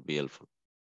believe that would be helpful.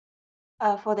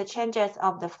 For the changes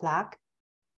of the flag?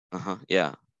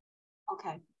 Yeah.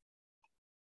 Okay.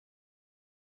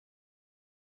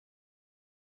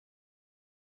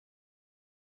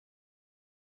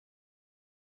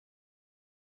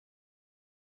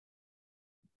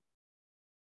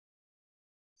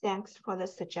 Thanks for the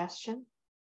suggestion.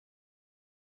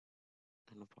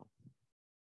 No problem.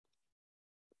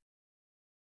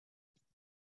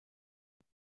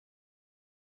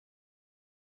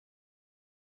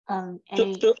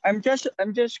 So I'm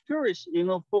just curious,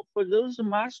 for those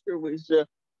master with the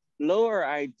lower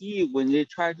ID, when they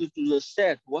try to do the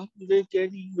set, what do they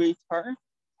get in return?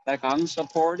 Like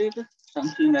unsupported,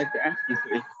 something like that?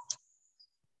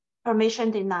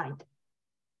 Permission denied.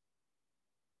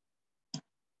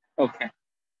 Okay.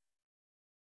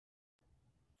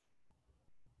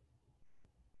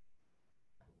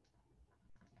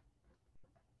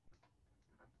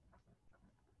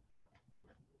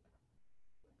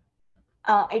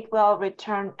 It will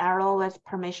return error with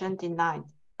permission denied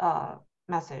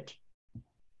message.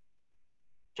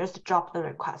 Just drop the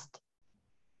request.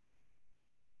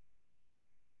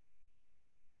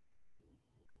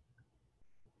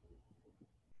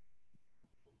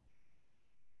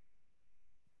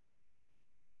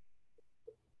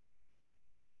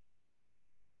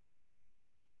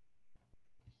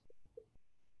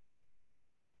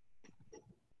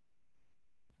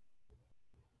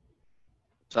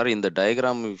 Sorry, in the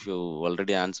diagram, if you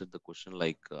already answered the question,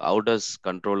 like how does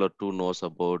controller 2 knows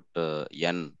about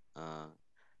N,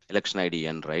 election ID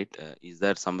N, right? Is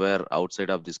there somewhere outside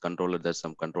of this controller, there's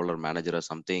some controller manager or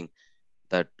something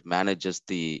that manages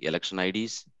the election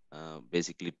IDs,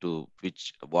 basically to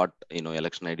what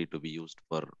election ID to be used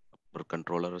per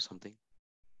controller or something?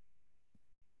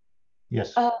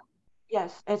 Yes.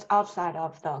 Yes, it's outside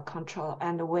of the control,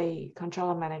 and the way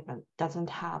controller management doesn't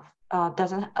have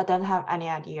any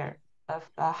idea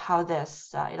of how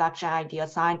this election ID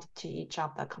assigned to each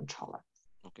of the controller.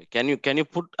 Okay, can you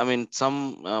put, I mean,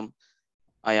 some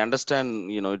I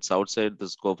understand, it's outside the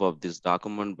scope of this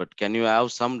document, but can you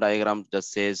have some diagram that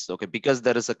says, okay, because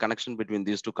there is a connection between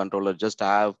these two controllers, just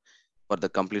have, for the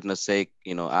completeness sake,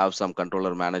 have some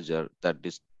controller manager that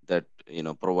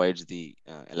provides the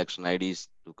election IDs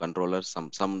to controllers,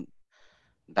 some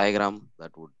diagram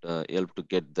that would help to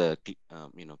get the,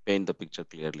 paint the picture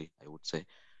clearly, I would say.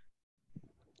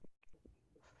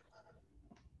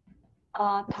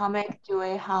 Tomek, do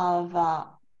we have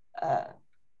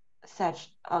such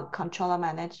a controller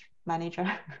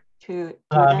manager to do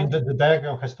I mean, that? the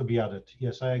diagram has to be added.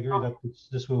 Yes, I agree that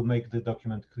this will make the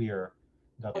document clear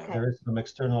that there is some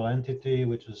external entity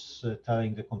which is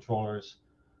telling the controllers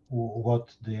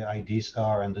what the IDs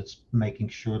are, and it's making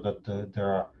sure that they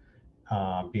are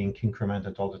being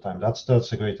incremented all the time. That's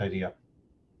a great idea.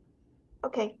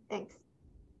 Okay, thanks.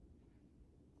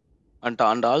 And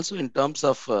also in terms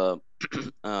of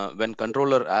when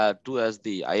controller 2 has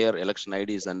the higher election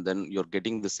IDs and then you're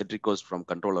getting the set request from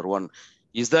controller 1,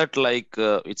 is that like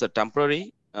it's a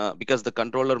temporary because the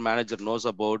controller manager knows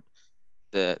about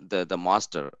the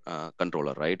master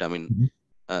controller, right? I mean,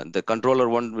 the controller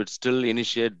 1 would still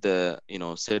initiate the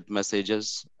set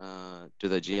messages to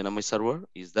the GNMI server.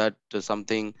 Is that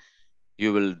something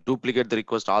you will duplicate the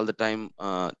request all the time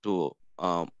to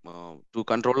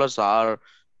controllers, or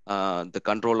the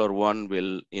controller 1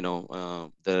 will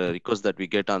the request that we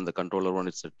get on the controller 1,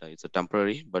 it's a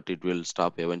temporary, but it will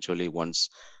stop eventually once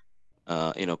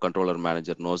controller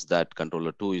manager knows that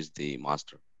controller 2 is the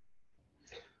master?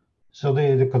 So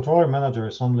the controller manager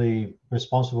is only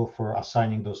responsible for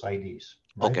assigning those IDs,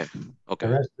 right? Okay. The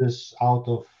rest is out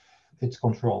of its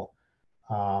control.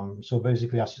 So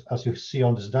basically, as you see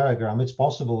on this diagram, it's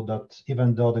possible that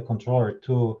even though the controller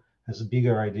 2 has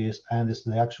bigger IDs and is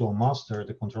the actual master,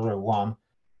 the controller 1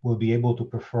 will be able to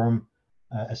perform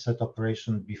a set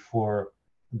operation before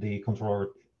the controller,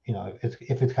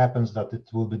 if it happens that it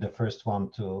will be the first one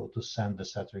to send the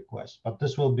set request. But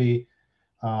this will be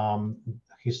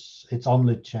its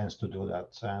only chance to do that,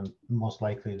 and most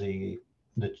likely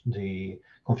the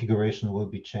configuration will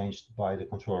be changed by the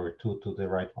controller 2 to the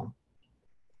right one.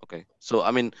 Okay, so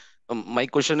I mean, my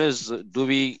question is, do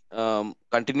we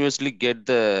continuously get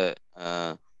the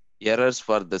errors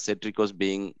for the set request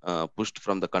being pushed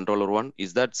from the controller 1?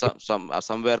 Is that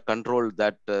somewhere controlled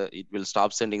that it will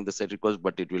stop sending the set request,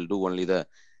 but it will do only the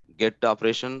get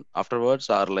operation afterwards,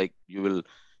 or like you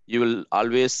will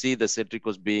always see the set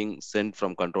request being sent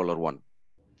from controller 1?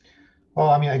 Well,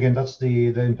 I mean, again, that's the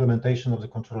implementation of the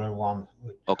controller 1,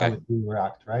 Okay. how it will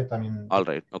react, right? I mean, all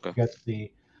right, okay. Gets the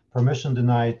permission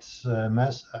denied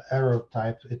error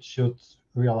type, it should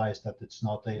realize that it's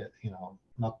not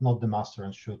not the master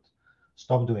and should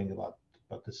stop doing that.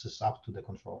 But this is up to the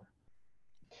controller.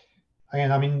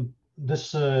 Again, I mean,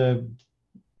 this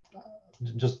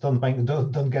just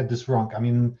don't get this wrong. I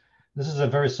mean, this is a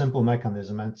very simple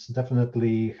mechanism, and it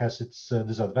definitely has its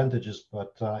disadvantages.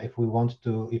 But if we want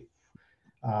to,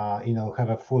 have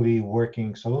a fully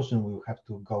working solution, we will have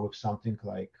to go with something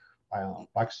like, I don't know,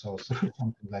 Paxos or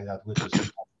something like that, which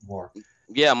is more.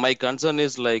 Yeah, my concern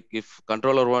is like if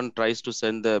controller 1 tries to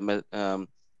send the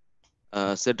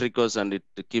set request and it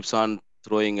keeps on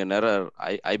throwing an error,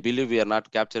 I believe we are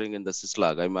not capturing in the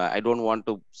syslog. I don't want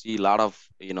to see a lot of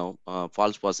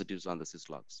false positives on the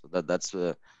syslog. So that's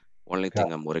the only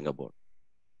thing I'm worrying about.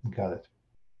 Got it.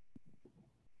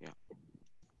 Yeah.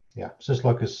 Yeah,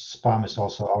 syslog spam is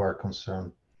also our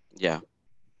concern. Yeah.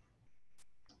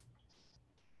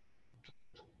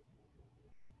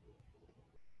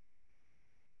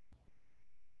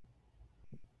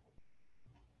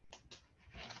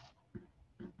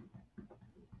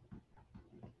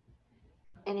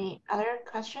 Any other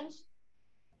questions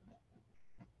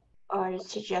or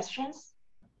suggestions?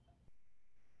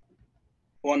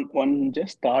 One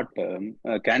just thought,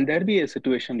 can there be a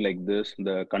situation like this?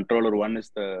 The controller 1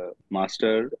 is the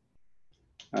master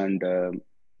and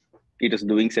it is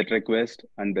doing set request,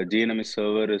 and the GNMS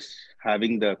server is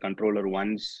having the controller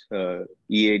 1's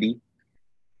EAD,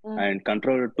 and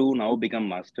controller 2 now become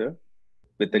master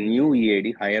with a new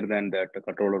EAD higher than that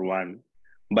controller 1,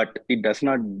 but it does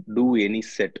not do any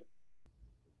set.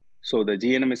 So the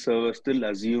GNMS server still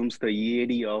assumes the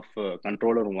EAD of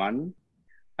controller 1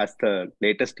 as the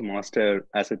latest master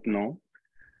as it know.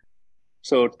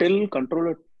 So till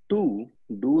controller 2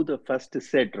 do the first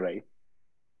set, right?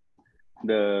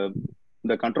 The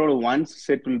controller 1's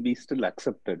set will be still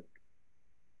accepted,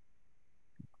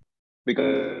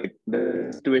 because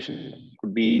the situation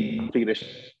could be configuration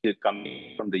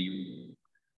coming from the user,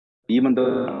 even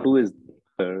though 2 is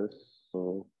there.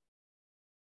 So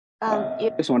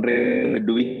I was wondering,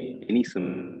 do we any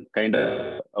some kind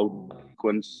of out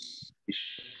sequence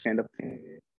kind of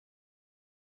thing.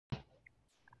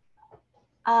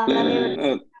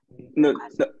 No,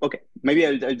 okay, maybe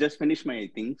I'll just finish my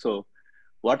thing. So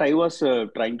what I was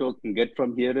trying to get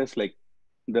from here is like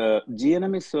the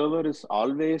GNMS server is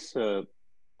always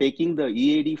taking the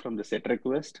EAD from the set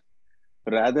request.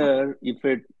 Rather, if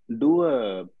it do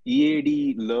a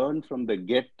EAD learn from the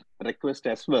get request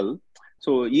as well.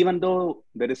 So even though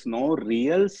there is no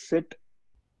real set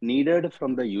needed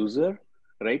from the user,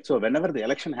 right? So whenever the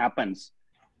election happens,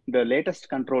 the latest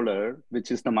controller,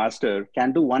 which is the master,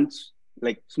 can do once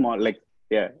like small, like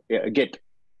get,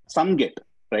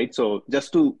 right? So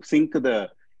just to sync the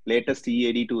latest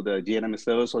EAD to the GNMS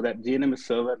server so that GNMS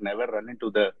server never run into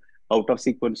the out of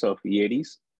sequence of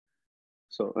EADs.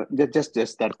 So just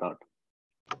that thought.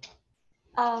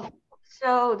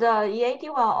 So the EAD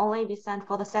will only be sent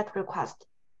for the set request.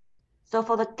 So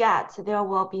for the get, there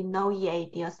will be no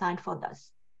EAD assigned for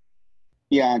this.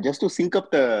 Yeah, just to sync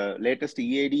up the latest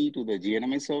EAD to the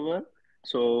GNMS server.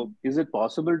 So is it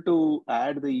possible to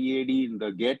add the EAD in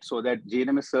the get so that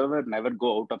GNMS server never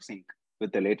go out of sync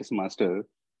with the latest master?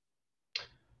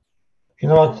 You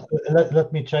know what? Let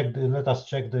us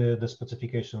check the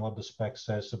specification, what the spec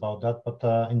says about that. But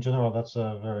in general, that's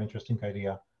a very interesting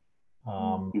idea.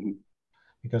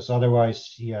 Because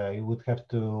otherwise, yeah, you would have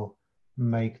to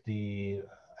make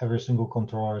every single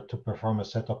controller to perform a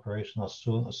set operation as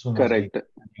soon as they get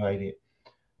the ID.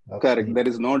 Correct. There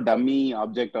is no dummy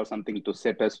object or something to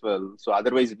set as well. So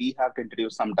otherwise, we have to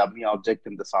introduce some dummy object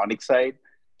in the SONiC side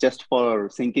just for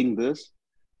syncing this.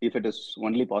 If it is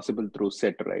only possible through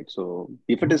set, right? So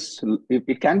if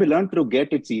it can be learned through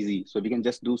get, it's easy. So we can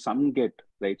just do some get,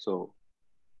 right? So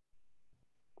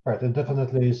right, it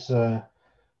definitely is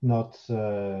not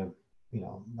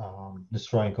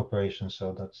destroying operations.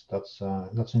 So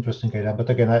that's interesting idea.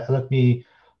 But again, let me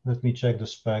check the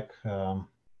spec.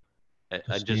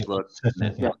 I just looked.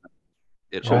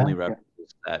 It Ryan? only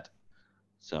references that.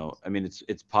 So I mean,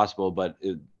 it's possible, but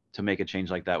to make a change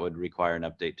like that would require an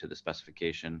update to the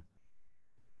specification.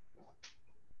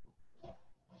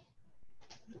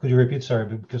 Could you repeat? Sorry,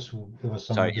 because there was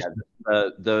some. Sorry, yeah.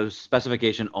 The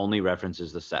specification only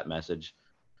references the set message.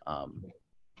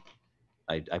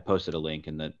 I posted a link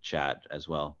in the chat as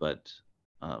well, but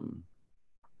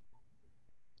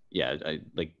yeah,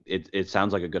 it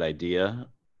sounds like a good idea,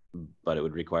 but it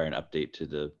would require an update to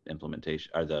the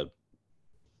implementation or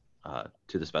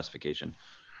to the specification.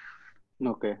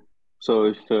 Okay. So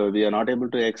if we are not able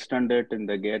to extend it in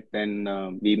the get,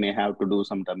 then we may have to do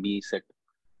some dummy set,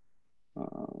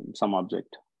 some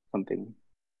object, something.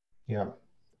 Yeah.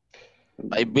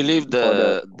 I believe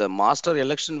the master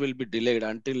election will be delayed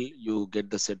until you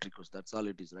get the set request. That's all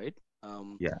it is, right?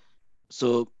 Yeah.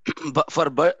 So for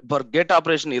get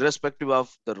operation, irrespective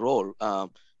of the role,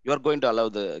 you are going to allow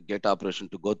the get operation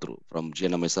to go through from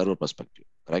GNMS server perspective,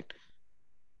 correct?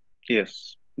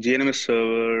 Yes. GNMS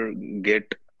server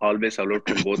get always allowed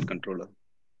from both controller.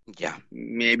 Yeah.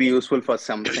 Maybe useful for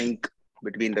some sync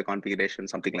between the configuration,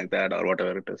 something like that, or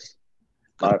whatever it is.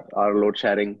 Or load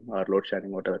sharing,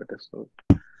 whatever it is.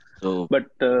 So but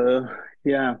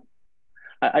yeah,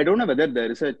 I don't know whether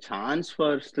there is a chance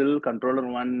for still controller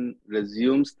one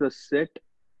resumes the set.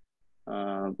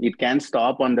 It can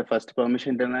stop on the first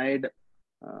permission denied.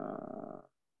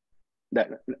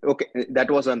 That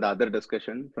was on the other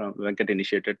discussion from Venkat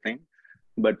initiated thing.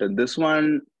 But this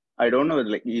one, I don't know,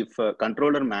 like if a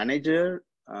controller manager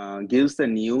gives the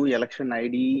new election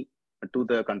ID to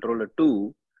the controller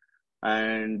 2,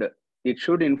 and it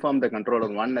should inform the controller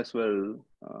 1 as well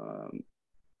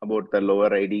about the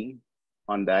lower ID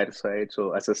on their side.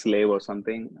 So as a slave or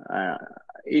something,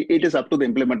 it is up to the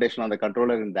implementation on the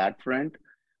controller in that front.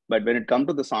 But when it comes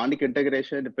to the SONiC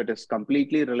integration, if it is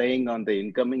completely relying on the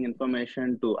incoming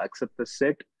information to accept the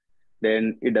set,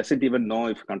 then it doesn't even know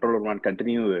if controller 1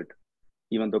 continue it,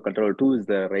 even though controller 2 is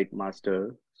the right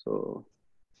master. So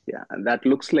yeah, and that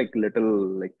looks like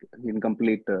little like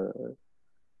incomplete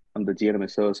on the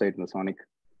GNMS server side in the SONiC.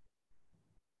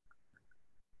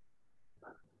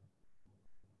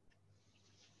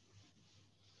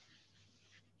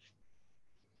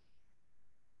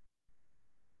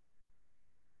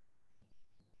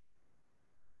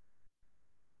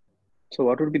 So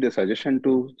what would be the suggestion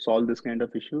to solve this kind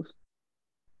of issues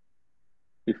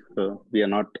if we are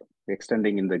not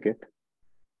extending in the get?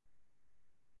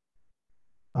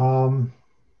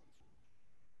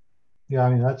 Yeah, I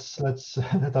mean, let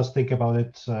us think about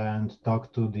it and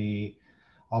talk to the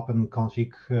open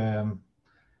config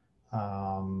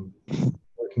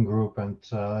working group, and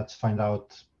let's find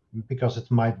out, because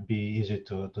it might be easy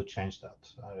to change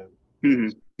that.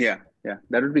 Yeah, yeah,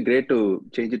 that would be great to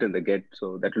change it in the get.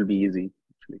 So that will be easy.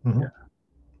 Actually. Yeah.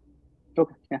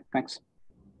 Okay. Yeah. Thanks.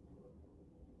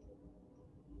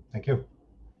 Thank you.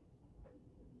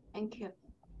 Thank you.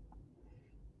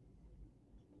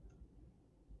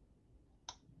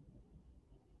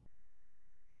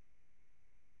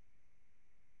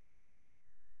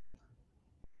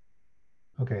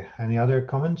 Okay, any other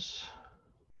comments?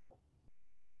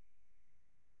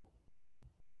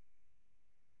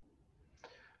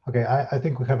 Okay, I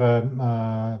think we have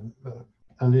a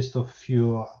list of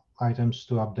few items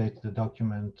to update the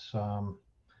document.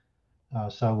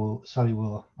 Sally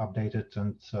will update it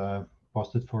and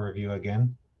post it for review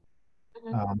again.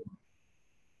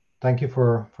 Thank you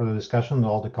for the discussion,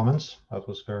 all the comments. That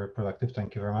was very productive.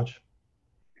 Thank you very much.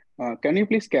 Can you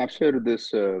please capture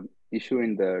this issue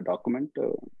in the document,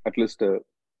 at least the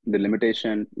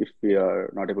limitation, if we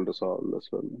are not able to solve this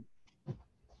one?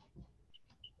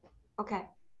 Okay.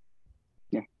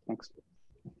 Yeah, thanks.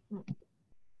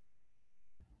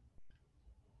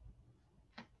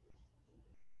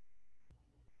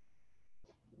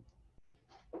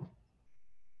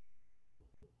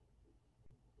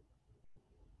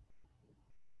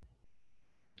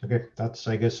 Okay, that's,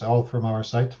 I guess, all from our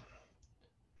side.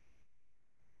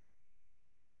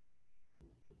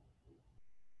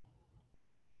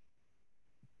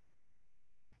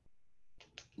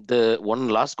 The one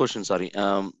last question, sorry.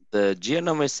 The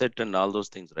GNMI set and all those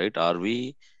things, right? Are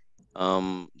we,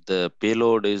 the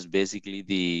payload is basically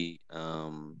the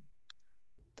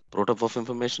protocol of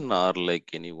information, or like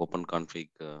any open config?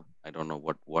 I don't know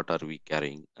what are we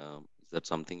carrying. Is that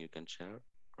something you can share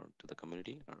to the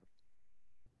community? Or?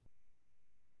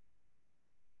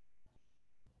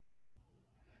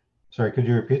 Sorry, could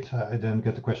you repeat? I didn't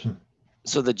get the question.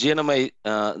 So the GNMI,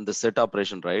 the set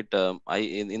operation, right?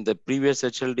 In the previous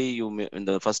HLD, in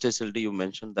the first HLD, you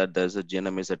mentioned that there's a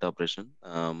GNMI set operation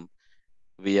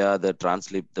via the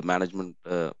translip, the management,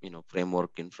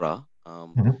 framework infra.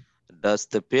 Does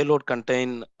the payload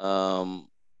contain the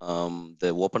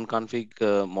open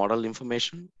config model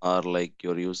information, or like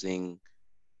you're using,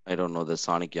 I don't know, the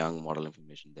SONiC YANG model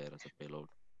information there as a payload?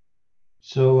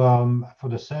 So for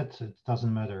the set, it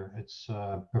doesn't matter. It's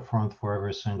performed for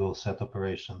every single set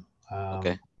operation.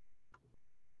 Okay.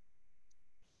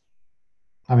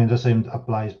 I mean, the same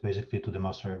applies basically to the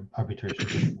master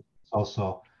arbitration. It's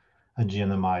also a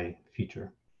GNMI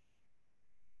feature.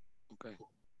 Okay.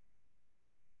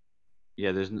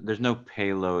 Yeah, there's no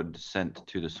payload sent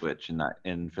to the switch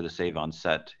for the save on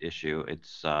set issue.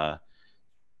 It's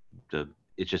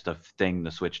just a thing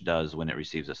the switch does when it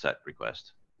receives a set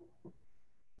request.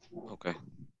 Okay.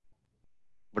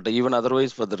 But even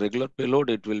otherwise, for the regular payload,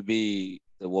 it will be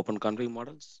the open config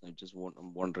models.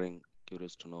 I'm wondering,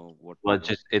 curious to know what. Well,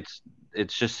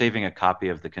 it's just saving a copy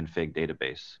of the config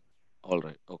database. All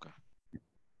right. Okay.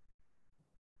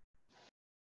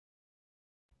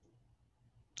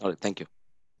 All right. Thank you.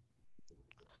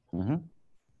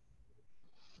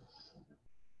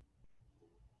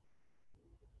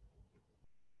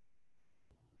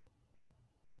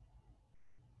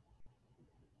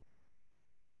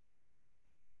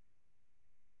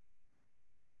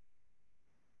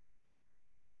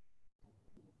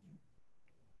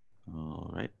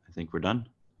 All right. I think we're done.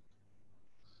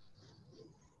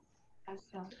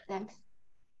 Awesome. Thanks.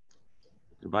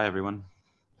 Goodbye, everyone.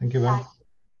 Thank you, Ben. Bye.